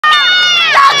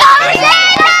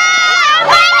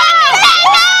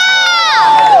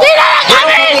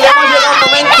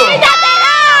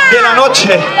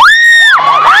noche. Muy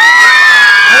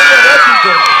erótico.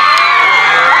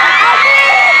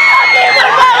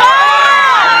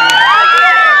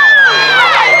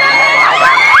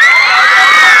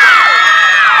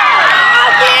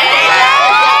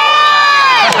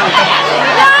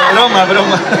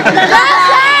 Broma.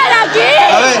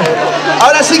 A ver,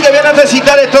 ahora sí que voy a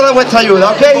necesitar de toda vuestra ayuda,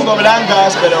 ¿ok? Un poco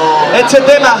blancas, pero... Este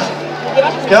tema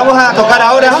que vamos a tocar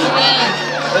ahora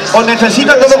os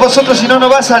necesito a todos vosotros, si no, no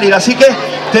va a salir. Así que,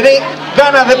 ¿tenéis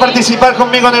ganas de participar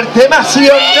conmigo en el tema? ¿Sí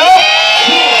o no?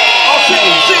 Sí.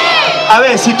 Okay, sí. A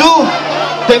ver, si tú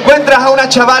te encuentras a una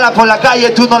chavala por la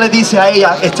calle, tú no le dices a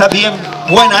ella, está bien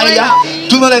buena ella,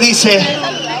 tú no le dices...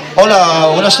 Hola,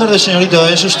 buenas tardes, señorita.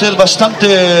 Es usted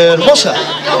bastante hermosa.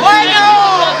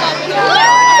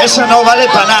 Eso no vale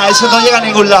para nada, eso no llega a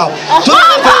ningún lado. Tú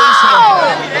no te dices,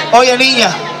 oye niña,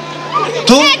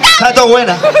 tú estás todo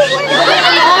buena.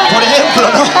 Por ejemplo,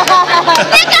 ¿no?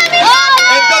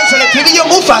 Entonces el estribillo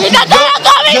muy fácil.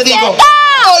 Yo digo,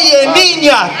 oye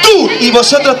niña, tú, y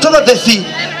vosotros todos decís,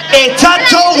 estás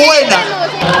todo buena.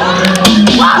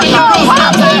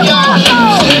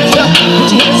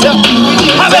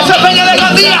 A ver esa peña de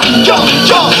Gandia. Yo, 1,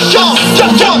 2,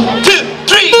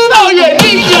 3. Oye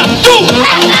niña, tú.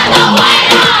 Estás todo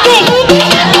buena. Tú.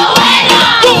 Estás todo buena.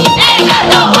 Tú. Estás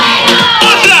todo buena.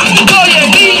 Otra. Oye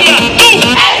niña, tú.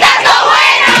 Estás todo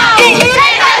buena. Tú.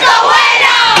 Estás todo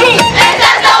buena. Tú.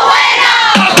 Estás todo buena.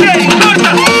 Ok,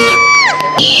 corta.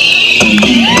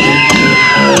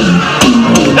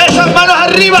 Esas manos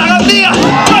arriba, Gandia.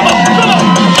 Vamos.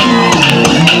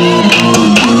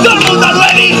 Todo el mundo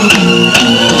ready. 1,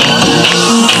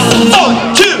 2,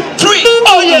 3.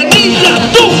 Oye niña,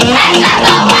 tú. Estás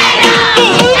todo buena.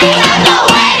 Estás todo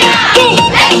buena. Tú.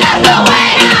 Estás todo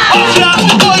buena. Otra.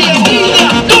 Oye niña,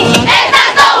 tú. Estás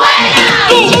todo buena.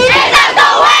 Tú. Estás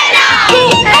todo buena. Tú.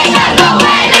 Estás todo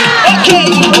buena. Ok,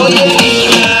 oye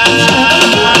niña.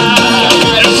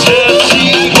 Sexy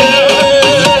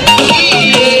girl.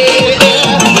 Yeah.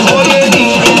 Oye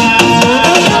niña.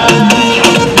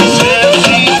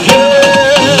 Sexy girl.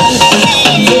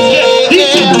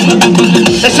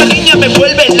 Yeah. Esa niña me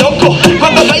vuelve loco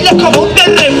cuando bailas como un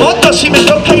terremoto. Si me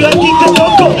toca yo a ti te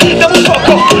toco. De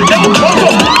un poco.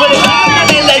 Puedes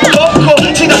darme el coco.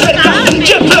 Si te acercas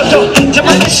yo exploto.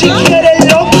 Llámame si quieres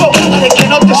loco. De que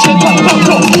no te siento a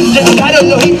poco. Llegaron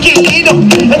los inquilinos.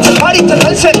 Este party te da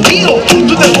el sentido.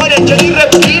 Tú te mueres, yo ni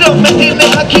respiro. Me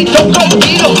tienes aquí todo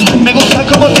contigo. Me gusta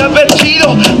como te has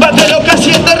vestido. Bate loca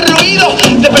si es de